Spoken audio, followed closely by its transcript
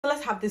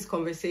Let's have this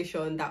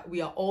conversation that we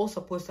are all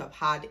supposed to have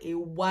had a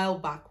while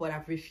back, but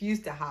I've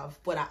refused to have,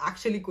 but are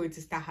actually going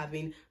to start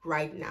having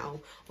right now.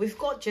 We've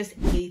got just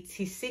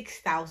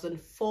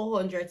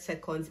 86,400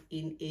 seconds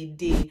in a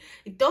day.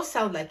 It does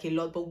sound like a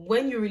lot, but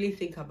when you really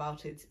think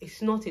about it,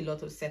 it's not a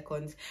lot of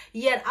seconds.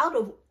 Yet out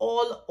of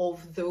all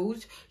of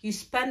those, you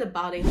spend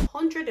about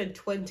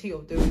 120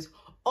 of those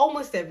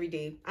almost every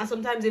day, and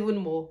sometimes even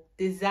more,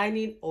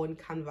 designing on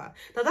Canva.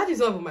 Now that is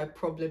not even my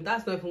problem.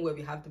 That's not even where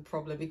we have the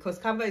problem, because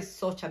Canva is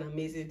such an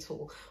amazing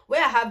tool.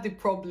 Where I have the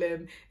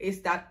problem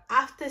is that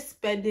after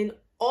spending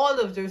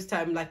all of those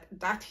time, like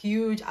that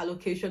huge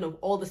allocation of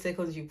all the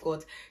seconds you've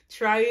got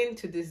trying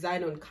to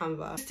design on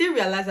Canva, you still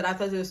realize that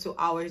after those 2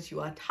 hours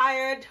you are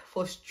tired,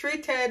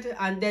 frustrated,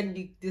 and then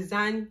the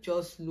design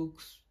just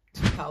looks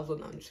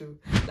 2002.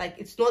 Like,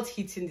 it's not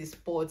hitting the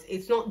spot,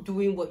 it's not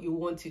doing what you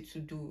want it to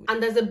do.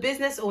 And as a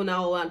business owner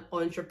or an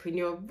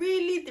entrepreneur,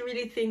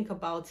 really think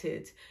about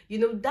it. You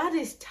know, that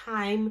is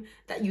time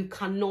that you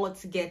cannot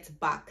get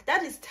back.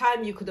 That is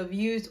time you could have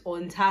used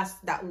on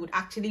tasks that would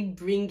actually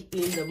bring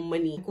in the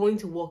money. I'm going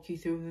to walk you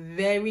through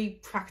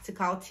very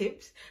practical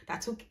tips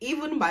that took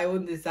even my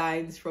own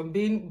designs from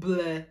being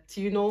blur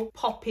to, you know,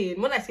 popping.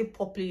 When I say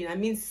popping, I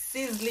mean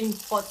sizzling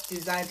hot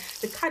design,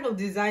 the kind of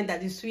design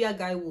that the suya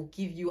guy will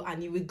give you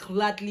and you will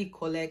gladly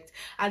collect.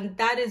 And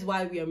that is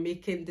why we are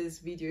making this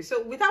video.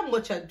 So without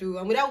much ado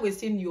and without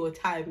wasting your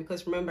time,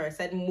 because remember I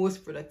said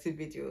most productive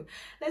video,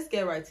 let's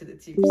get right to the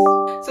tips.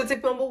 So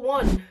tip number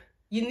 1,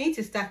 you need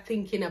to start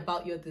thinking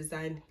about your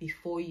design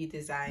before you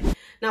design.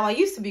 Now, I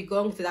used to be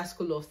going to that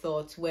school of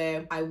thought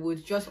where I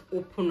would just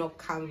open up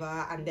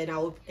Canva and then I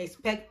would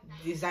expect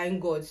design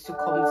gods to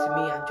come to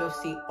me and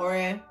just say,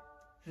 Ore,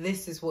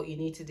 this is what you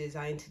need to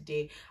design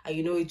today. And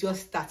you know, it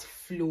just starts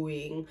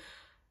flowing.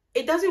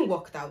 It doesn't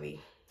work that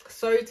way.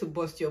 Sorry to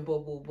burst your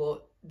bubble,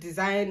 but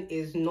design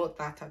is not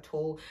that at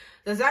all.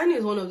 Design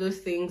is one of those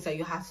things that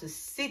you have to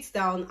sit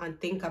down and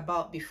think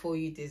about before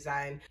you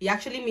design. It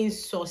actually means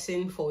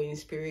sourcing for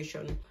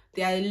inspiration.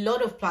 There are a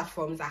lot of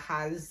platforms that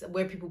has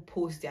where people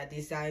post their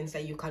designs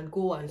that you can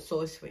go and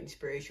source for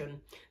inspiration.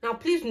 Now,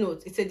 please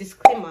note, it's a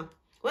disclaimer.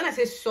 When I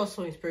say source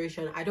for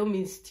inspiration, I don't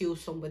mean steal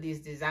somebody's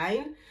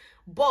design,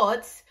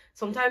 but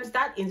sometimes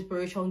that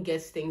inspiration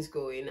gets things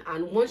going,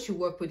 and once you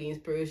work with the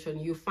inspiration,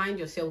 you find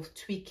yourself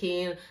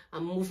tweaking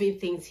and moving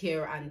things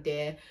here and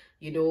there,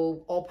 you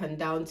know, up and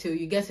down, till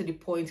you get to the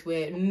point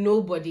where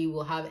nobody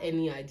will have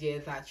any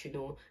idea that, you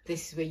know,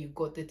 this is where you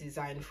got the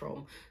design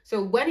from.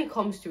 So when it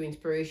comes to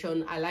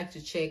inspiration, I like to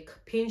check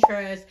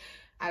Pinterest,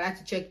 I like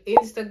to check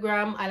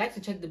Instagram, I like to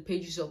check the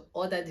pages of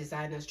other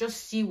designers,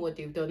 just see what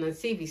they've done and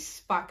see if it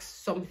sparks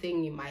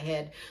something in my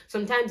head.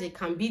 Sometimes it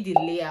can be the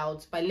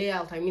layout. By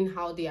layout, I mean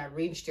how they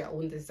arrange their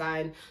own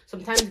design.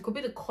 Sometimes it could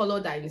be the color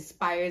that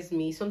inspires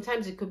me.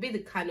 Sometimes it could be the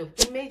kind of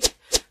image.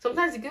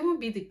 Sometimes it can even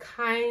be the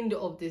kind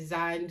of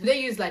design. Do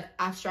they use like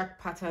abstract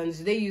patterns?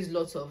 Do they use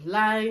lots of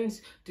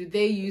lines? Do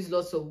they use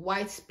lots of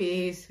white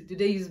space? Do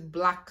they use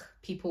black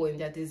people in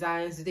their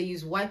designs? Do they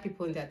use white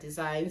people in their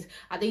designs?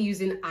 Are they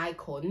using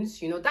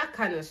icons? You know, that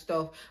kind of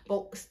stuff.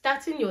 But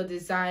starting your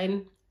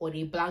design on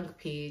a blank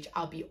page,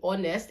 I'll be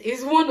honest,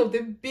 is one of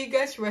the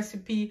biggest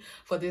recipe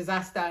for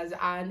disasters.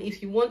 And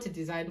if you want to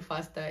design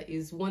faster,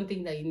 is one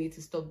thing that you need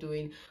to stop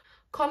doing.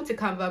 Come to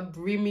Canva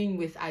brimming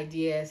with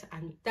ideas,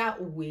 and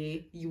that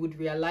way you would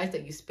realize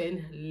that you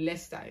spend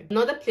less time.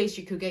 Another place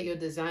you could get your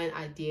design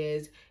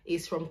ideas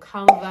is from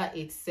Canva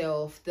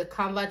itself, the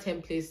Canva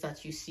templates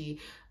that you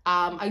see.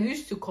 I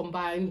used to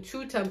combine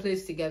 2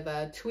 templates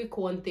together, tweak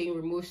one thing,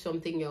 remove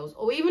something else,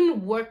 or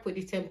even work with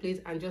the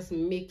template and just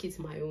make it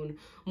my own.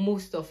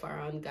 Most stuff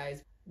around,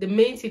 guys. The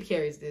main tip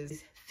here is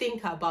this: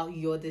 think about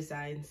your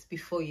designs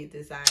before you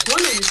design.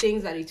 One of the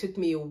things that it took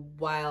me a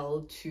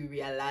while to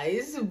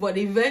realize, but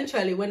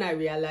eventually when I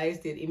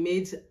realized it, it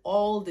made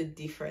all the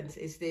difference,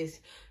 is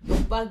this: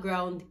 your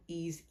background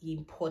is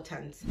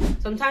important.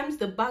 Sometimes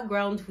the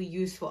background we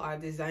use for our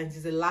designs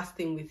is the last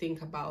thing we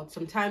think about.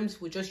 Sometimes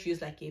we just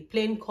use like a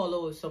plain color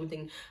or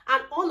something,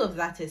 and all of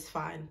that is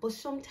fine. But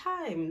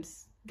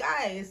sometimes,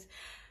 guys,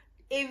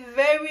 a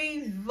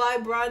very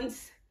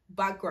vibrant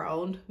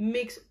background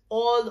makes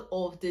all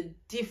of the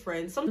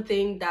difference.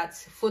 Something that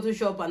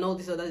Photoshop and all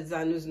these other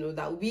designers know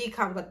that we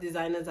Canva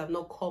designers have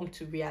not come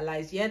to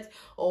realize yet,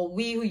 or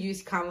we who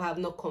use Canva have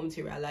not come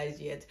to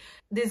realize yet.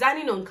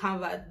 Designing on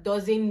Canva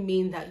doesn't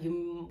mean that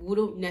you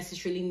wouldn't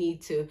necessarily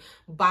need to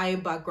buy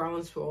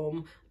backgrounds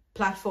from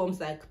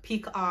platforms like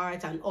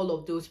PicArt and all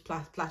of those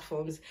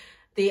platforms.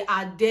 They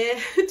are there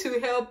to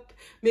help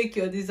make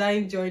your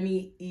design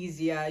journey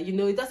easier. You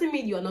know, it doesn't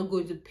mean you're not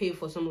going to pay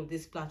for some of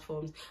these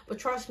platforms, but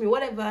trust me,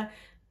 whatever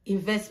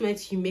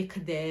investments you make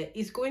there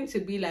is going to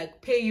be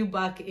like pay you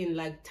back in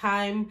like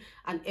time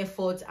and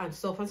effort and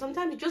stuff. And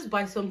sometimes you just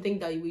buy something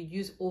that you will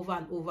use over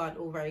and over and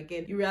over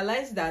again. You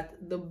realize that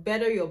the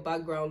better your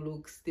background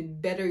looks, the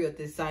better your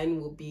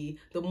design will be,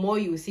 the more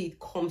you will see it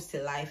comes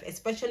to life,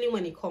 especially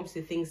when it comes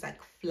to things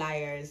like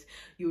flyers.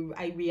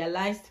 I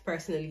realized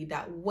personally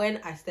that when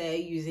I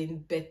started using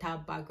better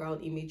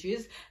background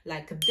images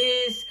like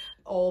this,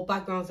 or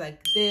backgrounds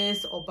like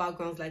this, or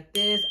backgrounds like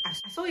this,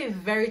 I saw a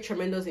very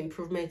tremendous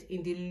improvement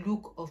in the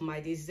look of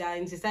my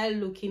designs. They started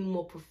looking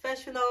more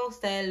professional,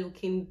 started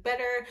looking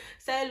better,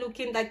 started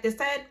looking like they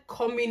started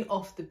coming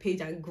off the page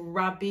and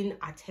grabbing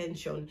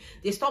attention.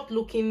 They stopped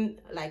looking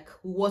like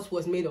what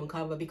was made on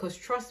Canva, because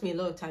trust me, a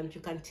lot of times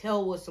you can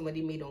tell what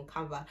somebody made on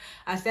Canva.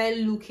 I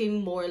started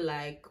looking more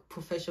like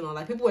professional.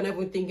 Like, people were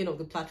never thinking of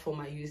the platform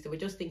I used. They were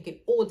just thinking,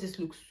 oh, this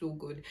looks so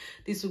good,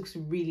 this looks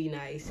really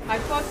nice. My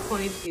fourth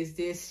point is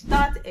this: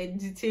 start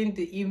editing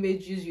the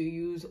images you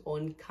use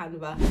on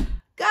Canva.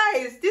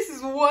 Guys, this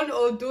is one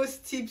of those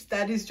tips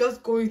that is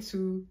just going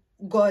to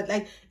God.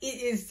 Like,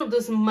 it is some of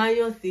those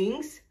minor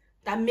things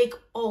that make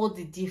all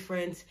the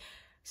difference.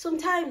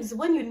 Sometimes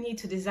when you need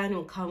to design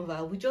on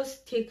Canva, we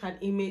just take an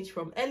image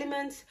from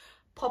elements,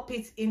 pop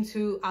it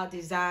into our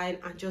design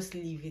and just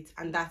leave it,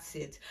 and that's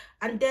it.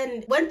 And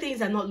then when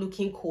things are not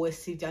looking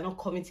cohesive, they're not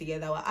coming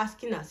together, we're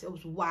asking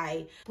ourselves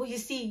why. But you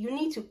see, you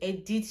need to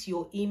edit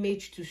your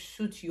image to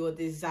suit your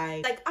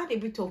design. Like, add a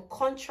bit of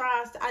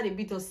contrast, add a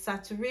bit of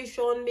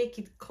saturation, make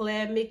it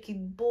clear, make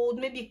it bold,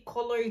 maybe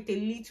color it a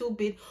little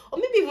bit, or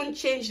maybe even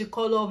change the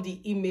color of the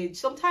image.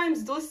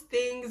 Sometimes those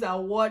things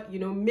are what, you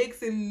know,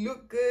 makes it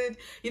look good.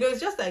 You know,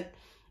 it's just like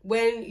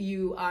when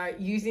you are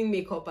using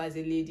makeup as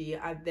a lady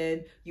and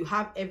then you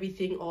have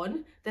everything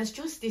on, there's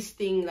just this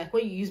thing, like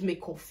when you use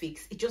makeup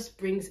fix, it just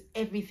brings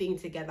everything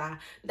together.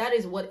 That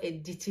is what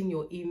editing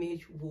your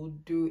image will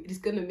do. It's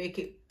gonna make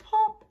it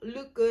pop,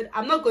 look good.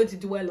 I'm not going to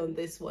dwell on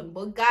this one,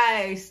 but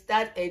guys,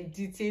 start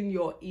editing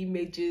your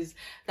images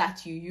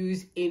that you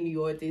use in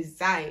your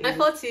design. My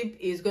fourth tip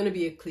is going to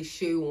be a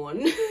cliche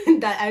one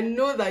that I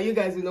know that you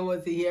guys will not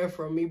want to hear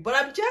from me, but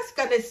I'm just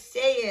gonna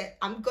say it.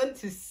 I'm going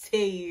to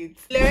say it.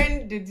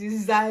 Learn the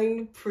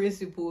design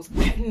principles.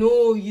 I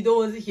know you don't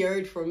want to hear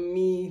it from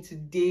me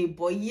today,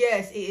 but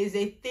yes, it is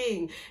a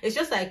thing. It's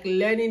just like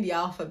learning the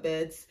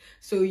alphabets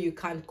so you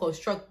can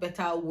construct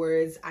better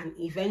words and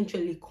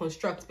eventually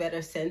construct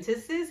better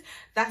sentences.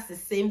 That's the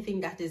same thing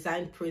that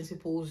design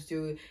principles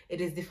do. It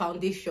is the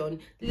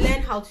foundation.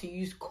 Learn how to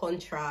use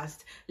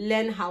contrast,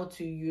 learn how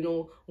to, you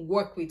know,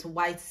 work with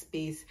white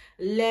space,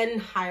 learn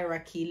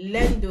hierarchy,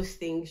 learn those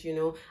things, you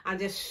know. And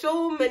there's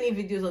so many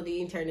videos on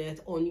the internet,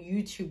 on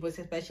YouTube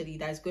especially,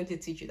 that is going to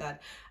teach you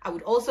that. I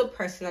would also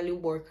personally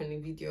work on a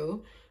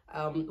video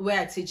where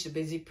I teach the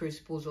basic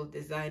principles of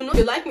design. If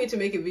you'd like me to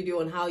make a video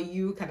on how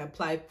you can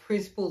apply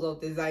principles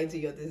of design to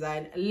your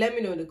design, let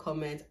me know in the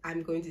comments.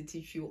 I'm going to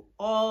teach you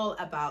all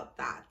about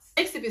that.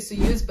 Next tip is to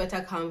use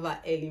better Canva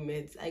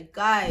elements. Like,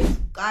 guys,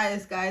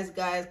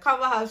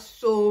 Canva has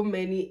so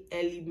many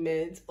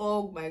elements.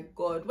 Oh my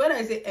god, when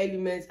I say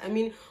elements, I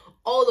mean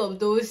all of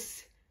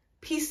those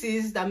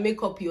pieces that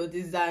make up your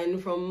design,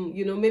 from,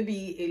 you know,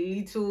 maybe a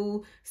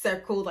little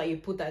circle that you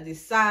put at the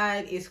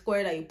side, a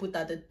square that you put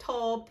at the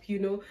top, you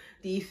know,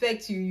 the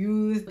effects you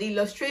use, the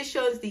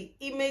illustrations, the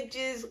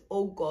images.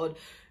 Oh god,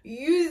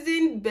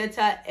 using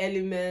better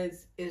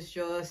elements is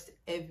just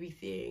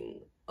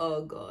everything.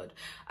 Oh god.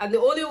 And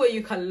the only way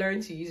you can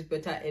learn to use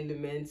better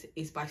elements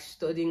is by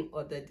studying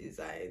other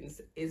designs,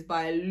 is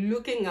by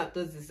looking at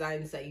those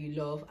designs that you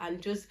love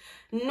and just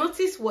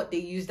notice what they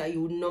use that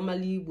you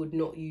normally would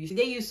not use. Did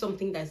they use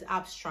something that's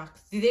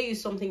abstract? Did they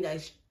use something that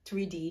is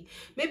 3D?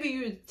 Maybe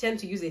you tend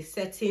to use a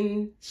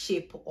certain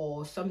shape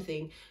or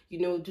something, you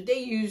know. Do they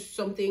use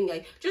something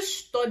like,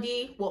 just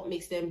study what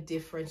makes them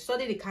different,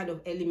 study the kind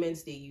of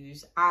elements they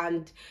use,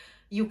 and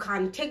you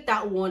can take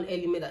that one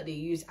element that they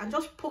use and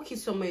just poke it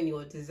somewhere in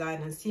your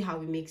design and see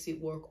how it makes it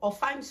work, or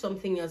find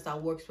something else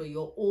that works for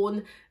your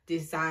own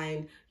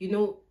design. You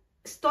know,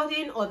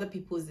 studying other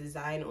people's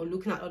design or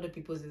looking at other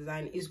people's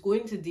design is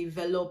going to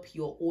develop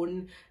your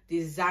own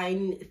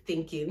design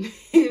thinking,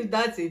 if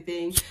that's a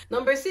thing.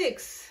 Number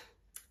 6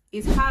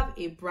 is have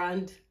a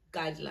brand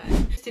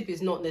guideline. This tip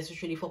is not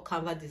necessarily for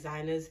Canva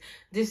designers.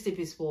 This tip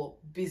is for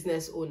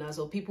business owners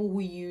or people who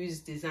use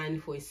design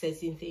for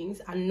certain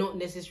things and not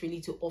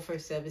necessarily to offer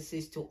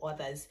services to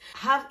others.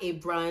 Have a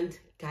brand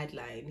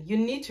guideline. You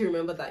need to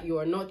remember that you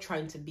are not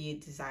trying to be a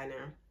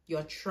designer.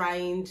 You're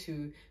trying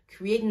to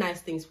create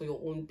nice things for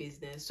your own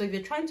business. So if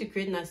you're trying to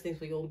create nice things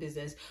for your own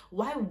business,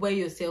 why wear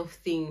yourself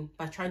thin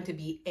by trying to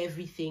be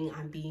everything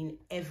and being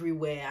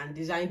everywhere and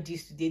design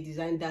this today,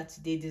 design that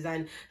today,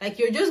 design? Like,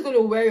 you're just going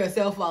to wear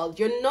yourself out.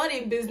 You're not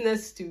in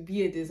business to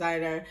be a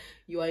designer.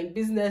 You are in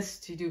business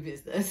to do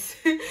business.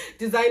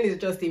 Design is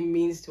just a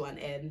means to an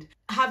end.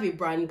 Have a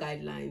brand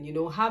guideline, you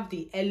know, have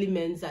the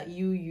elements that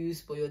you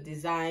use for your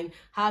design,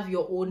 have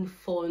your own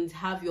fonts,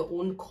 have your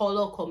own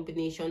color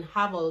combination,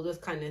 have all of those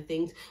kind of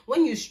things.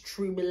 When you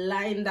streamline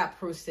streamline that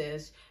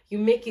process. You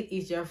make it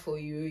easier for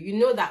you. You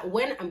know that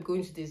when I'm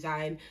going to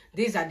design,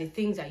 these are the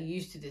things I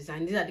use to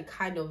design. These are the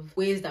kind of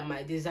ways that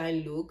my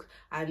design look.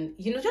 And,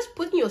 you know, just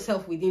putting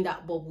yourself within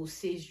that bubble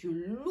saves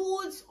you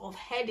loads of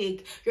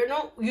headache. You're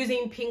not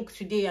using pink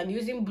today and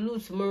using blue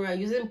tomorrow,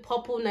 using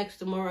purple next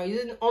tomorrow,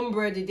 using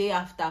ombre the day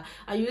after,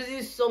 and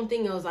using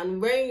something else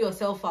and wearing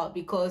yourself out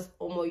because,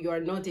 oh, you are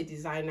not a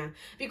designer.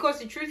 Because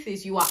the truth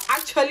is, you are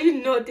actually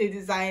not a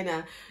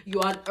designer. You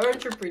are an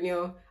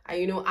entrepreneur. And,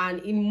 you know,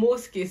 and in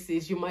most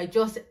cases, you might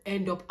just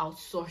end up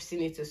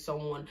outsourcing it to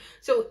someone.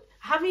 So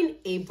having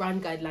a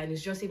brand guideline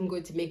is just even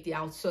going to make the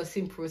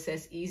outsourcing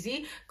process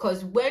easy,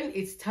 because when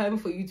it's time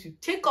for you to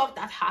take off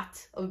that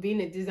hat of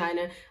being a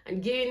designer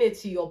and giving it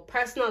to your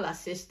personal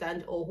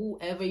assistant or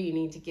whoever you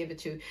need to give it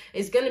to,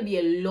 it's going to be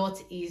a lot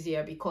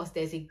easier because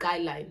there's a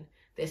guideline.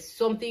 There's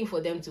something for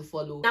them to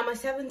follow. Now, my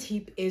 7th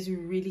tip is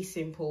really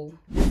simple.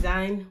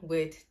 Design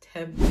with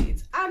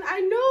templates. And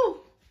I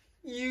know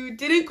you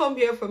didn't come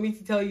here for me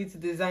to tell you to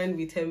design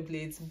with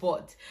templates,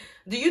 but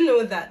do you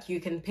know that you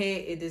can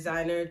pay a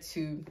designer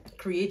to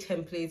create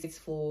templates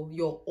for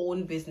your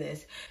own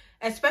business?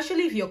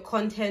 Especially if your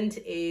content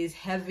is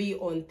heavy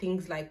on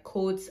things like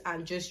quotes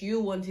and just you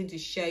wanting to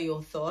share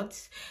your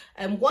thoughts.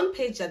 One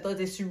page that does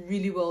this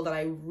really well that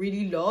I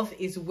really love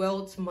is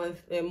Wealth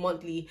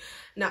Monthly.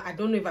 Now, I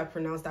don't know if I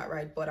pronounced that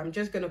right, but I'm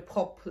just going to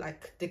pop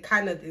like the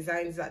kind of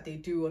designs that they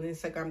do on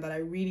Instagram that I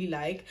really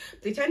like.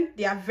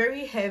 They are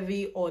very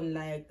heavy on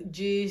like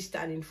gist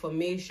and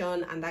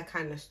information and that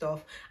kind of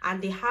stuff.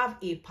 And they have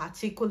a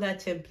particular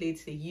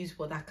template they use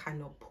for that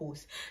kind of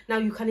post. Now,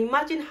 you can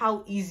imagine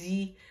how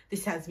easy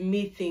this has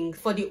made things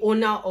for the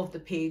owner of the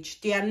page.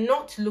 They are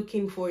not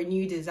looking for a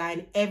new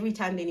design every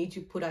time they need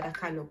to put out that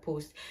kind of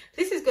post.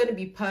 This is going to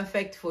be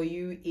perfect for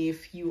you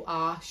if you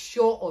are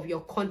sure of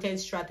your content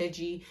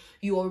strategy.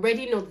 You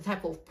already know the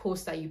type of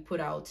post that you put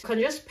out. You can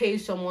just pay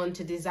someone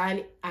to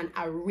design an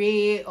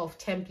array of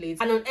templates.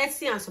 And on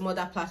Etsy and some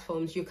other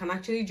platforms, you can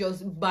actually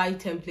just buy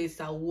templates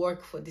that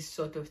work for this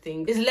sort of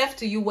thing. It's left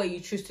to you where you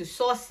choose to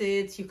source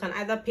it. You can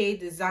either pay a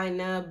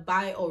designer,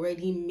 buy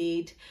already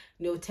made,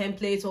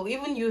 templates, or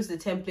even use the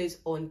templates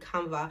on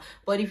Canva.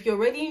 But if you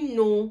already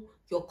know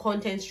your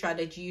content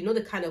strategy, you know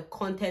the kind of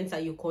content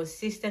that you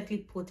consistently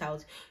put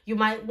out, you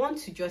might want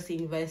to just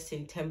invest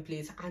in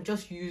templates and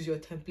just use your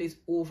templates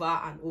over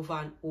and over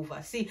and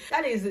over. See,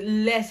 that is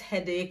less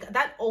headache.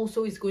 That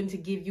also is going to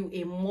give you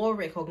a more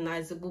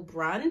recognizable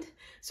brand.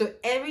 So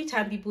every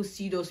time people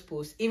see those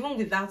posts, even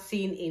without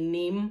seeing a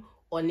name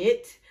on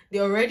it, they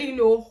already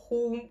know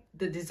whom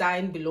the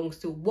design belongs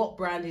to, what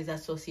brand is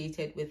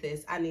associated with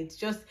this, and it's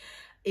just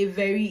a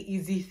very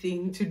easy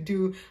thing to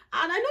do. And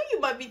I know you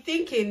might be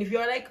thinking, if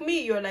you're like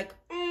me, you're like,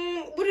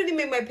 wouldn't it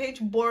make my page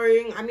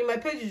boring? I mean, my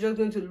page is just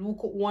going to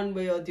look one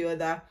way or the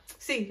other.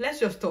 See, let's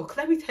just talk.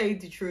 Let me tell you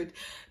the truth.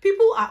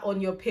 People are on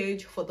your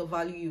page for the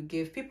value you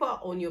give. People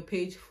are on your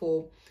page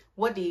for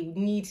what they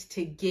need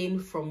to gain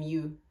from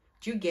you.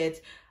 Do you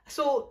get?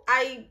 So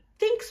I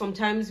think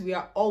sometimes we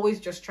are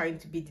always just trying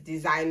to be the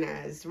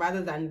designers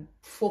rather than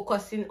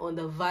focusing on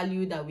the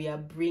value that we are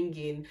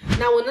bringing.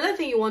 Now, another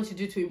thing you want to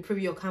do to improve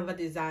your Canva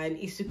design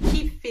is to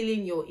keep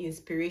filling your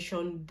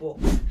inspiration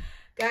box.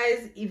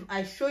 Guys, if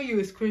I show you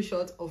a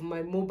screenshot of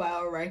my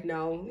mobile right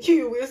now,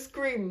 you will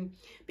scream,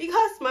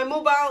 because my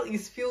mobile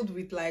is filled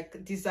with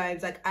like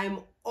designs. Like, I'm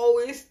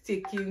always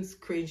taking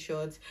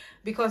screenshots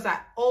because I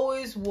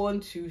always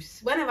want to,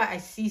 whenever I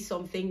see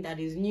something that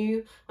is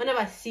new, whenever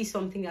I see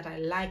something that I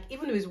like,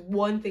 even if it's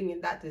one thing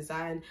in that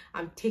design,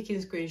 I'm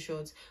taking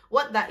screenshots.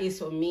 What that is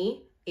for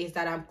me is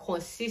that I'm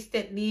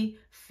consistently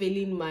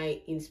filling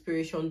my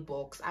inspiration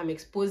box. I'm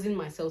exposing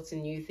myself to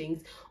new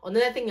things.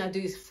 Another thing I do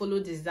is follow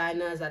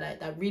designers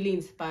that really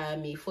inspire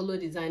me, follow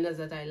designers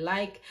that I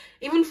like,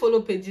 even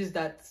follow pages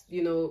that,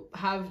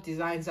 have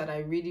designs that I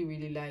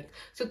really like.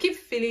 So keep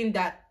filling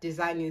that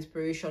design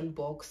inspiration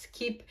box.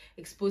 Keep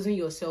exposing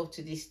yourself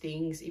to these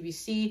things. If you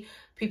see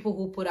people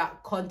who put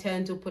out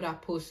content, who put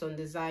out posts on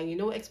design,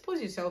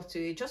 expose yourself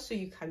to it just so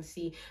you can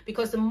see.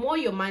 Because the more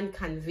your mind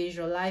can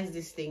visualize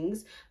these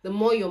things, the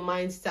more your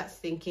mind starts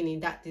thinking in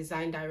that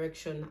design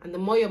direction. And the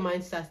more your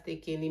mind starts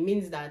thinking, it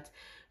means that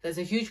there's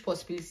a huge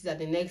possibility that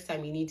the next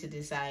time you need to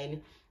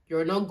design,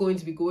 you're not going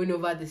to be going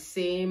over the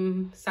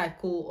same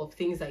cycle of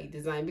things that you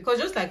design. Because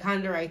just like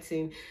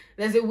handwriting,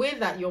 there's a way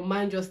that your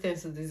mind just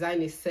tends to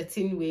design a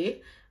certain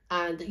way,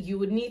 and you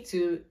would need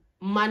to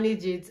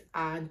manage it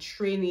and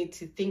train it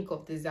to think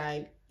of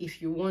design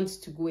if you want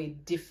to go a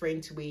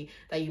different way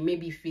that you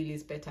maybe feel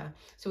is better.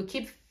 So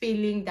keep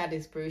filling that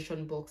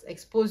inspiration box.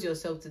 Expose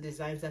yourself to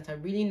designs that are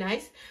really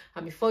nice,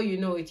 and before you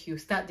know it, you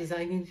start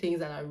designing things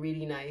that are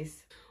really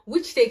nice.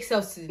 Which takes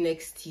us to the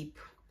next tip.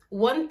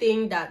 One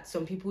thing that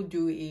some people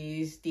do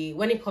is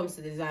when it comes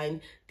to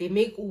design, they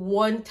make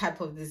one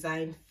type of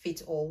design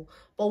fit all.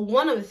 But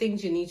one of the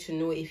things you need to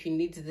know if you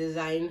need to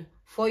design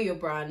for your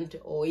brand,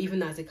 or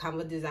even as a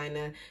Canva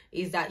designer,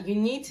 is that you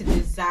need to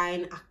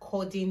design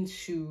according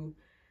to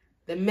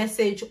the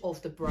message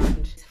of the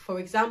brand. For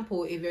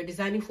example, if you're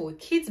designing for a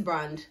kids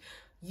brand,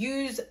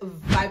 use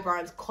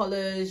vibrant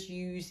colors,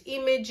 use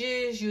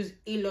images, use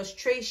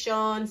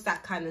illustrations,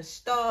 that kind of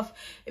stuff.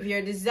 If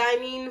you're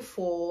designing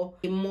for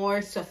a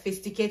more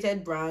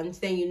sophisticated brand,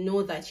 then you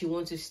know that you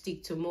want to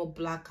stick to more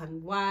black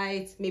and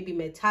white, maybe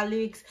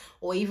metallics,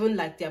 or even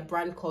like their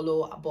brand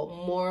color, but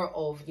more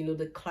of, you know,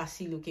 the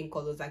classy looking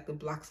colors like the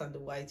blacks and the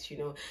whites. You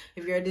know,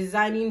 if you're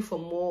designing for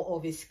more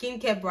of a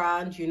skincare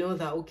brand, you know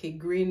that, okay,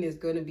 green is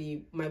going to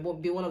be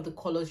one of the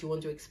colors you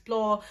want to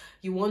explore.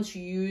 You want to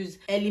use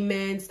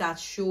elements that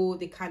show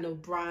the kind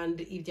of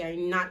brand. If they're a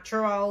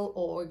natural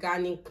or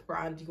organic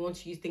brand, you want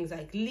to use things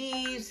like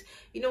leaves,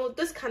 you know,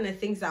 those kind of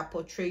things that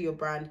portray your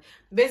brand.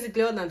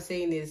 Basically, what I'm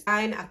saying is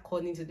design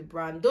according to the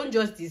brand. Don't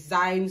just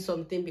design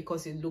something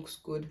because it looks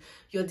good.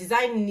 Your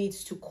design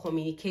needs to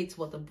communicate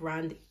what the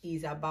brand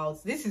is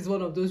about. This is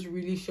one of those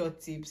really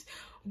short tips,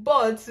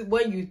 but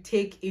when you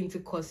take into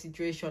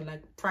consideration,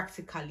 like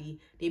practically,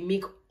 they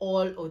make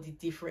all of the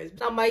difference.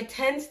 Now, my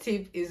 10th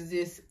tip is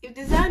this: if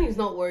design is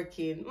not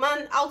working,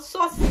 man,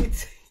 outsource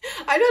it.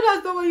 I know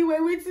that's not what you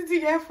were waiting to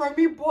hear from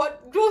me,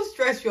 but don't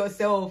stress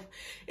yourself.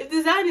 If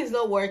design is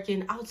not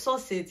working,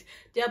 outsource it.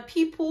 There are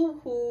people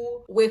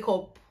who wake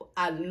up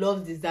and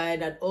love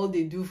design and all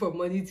they do from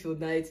morning till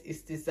night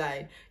is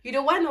design. You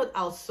know, why not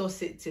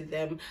outsource it to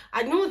them?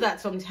 I know that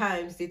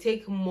sometimes they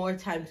take more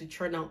time to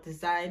churn out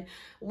design,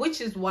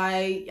 which is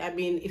why, I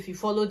mean, if you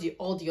follow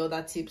all the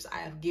other tips I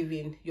have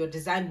given, your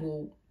design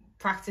will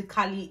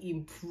practically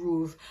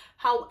improve.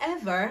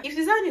 However, if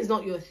design is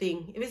not your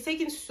thing, if it's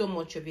taking so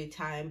much of your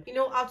time, you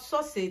know,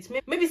 outsource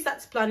it. Maybe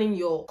start planning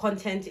your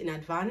content in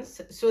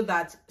advance so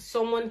that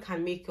someone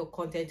can make your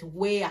content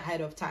way ahead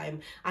of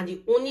time, and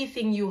the only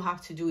thing you have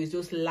to do is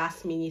those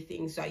last minute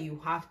things that you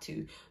have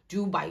to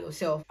do by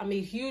yourself. I'm a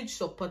huge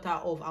supporter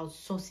of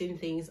outsourcing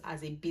things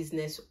as a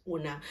business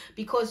owner,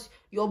 because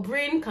your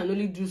brain can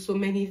only do so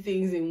many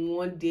things in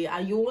one day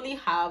and you only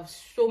have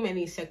so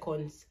many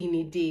seconds in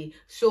a day.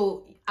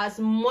 So as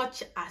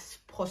much as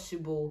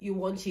possible, you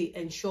want to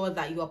ensure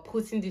that you are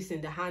putting this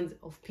in the hands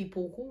of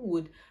people who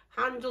would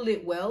handle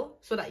it well,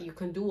 so that you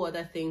can do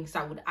other things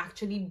that would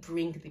actually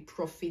bring the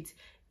profit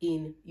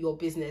in your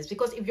business.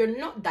 Because if you're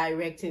not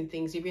directing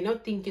things, if you're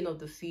not thinking of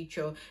the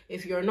future,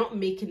 if you're not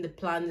making the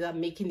plans and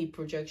making the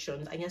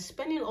projections, and you're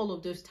spending all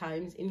of those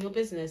times in your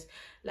business,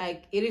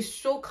 like, it is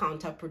so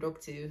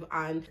counterproductive,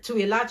 and to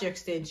a large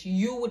extent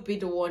you would be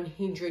the one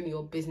hindering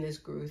your business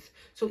growth.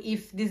 So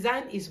if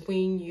design is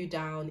weighing you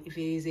down, if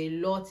it is a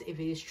lot, if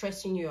it is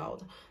stressing you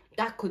out,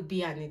 that could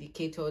be an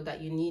indicator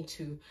that you need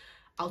to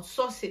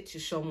outsource it to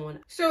someone.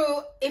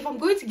 So if I'm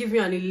going to give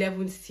you an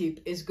 11th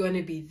tip, it's going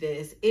to be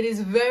this: it is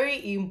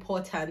very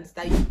important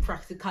that you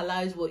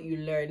practicalize what you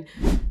learn.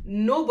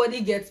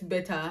 Nobody gets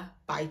better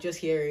by just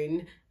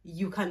hearing.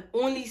 You can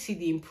only see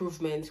the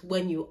improvement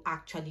when you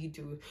actually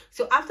do.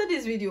 So after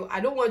this video,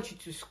 I don't want you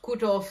to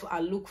scoot off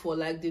and look for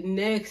like the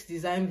next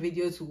design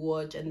video to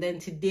watch, and then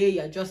today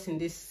you're just in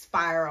this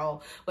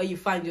spiral where you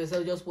find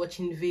yourself just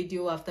watching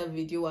video after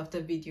video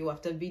after video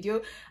after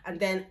video, and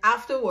then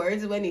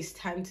afterwards, when it's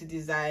time to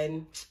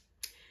design,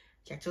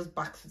 you're just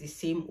back to the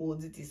same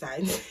old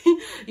designs.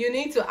 You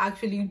need to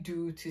actually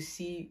do to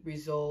see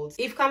results.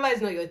 If Canva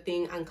is not your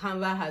thing and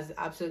Canva has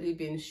absolutely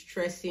been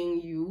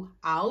stressing you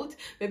out,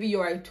 maybe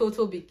you're a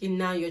total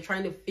beginner, you're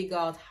trying to figure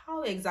out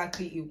how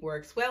exactly it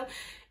works, well,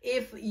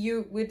 if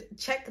you would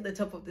check the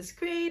top of the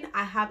screen,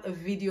 I have a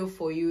video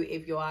for you.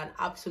 If you're an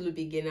absolute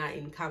beginner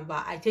in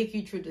Canva, I take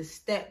you through the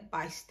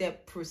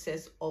step-by-step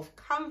process of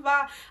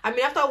Canva. I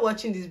mean, after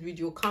watching this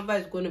video, Canva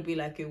is going to be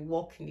like a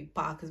walk in the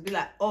park. It's be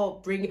like,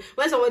 oh, bring it.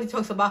 When somebody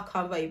talks about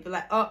Canva, you'd be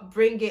like, oh,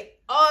 bring it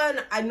on.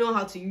 I know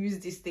how to use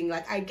this thing.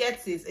 Like, I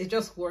get it. It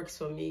just works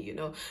for me, you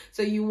know.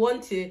 So you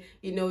want to,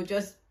 you know,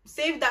 just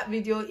save that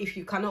video if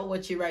you cannot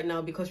watch it right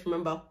now, because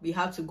remember, we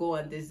have to go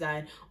and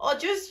design, or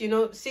just, you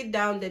know, sit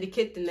down,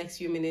 dedicate the next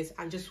few minutes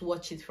and just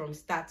watch it from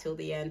start till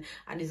the end,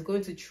 and it's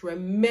going to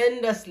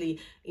tremendously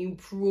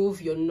improve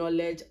your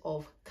knowledge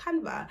of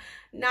Canva.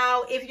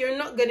 Now, if you're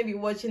not going to be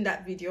watching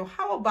that video,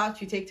 how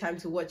about you take time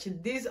to watch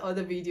these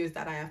other videos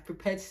that I have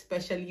prepared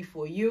specially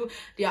for you?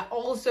 They are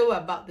also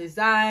about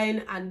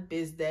design and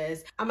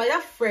business. And by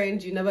that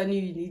friend you never knew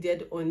you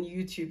needed on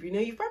YouTube, you know,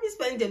 you probably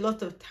spend a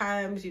lot of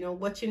times, you know,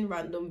 watching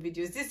random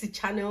videos. This is a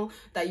channel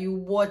that you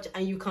watch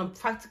and you can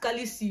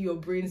practically see your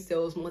brain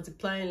cells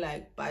multiplying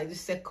like by the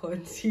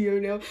seconds, you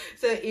know.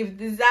 So if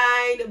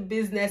design,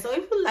 business, or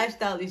even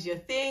lifestyle is your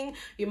thing,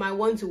 you might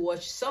want to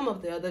watch some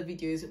of the other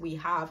videos we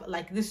have,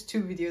 like these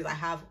 2 videos I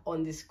have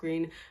on the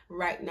screen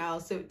right now.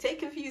 So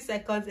take a few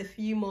seconds, a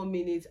few more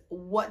minutes,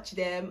 watch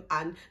them,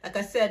 and like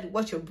I said,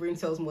 watch your brain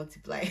cells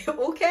multiply.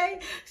 Okay,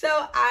 so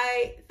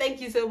I thank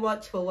you so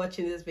much for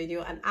watching this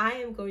video, and I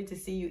am going to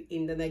see you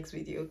in the next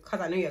video, because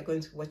I know you're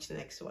going to watch the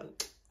next one.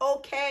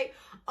 Okay,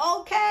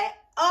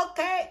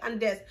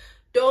 and yes,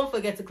 don't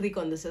forget to click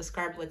on the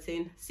subscribe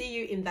button. See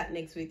you in that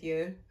next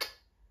video.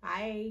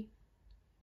 Bye.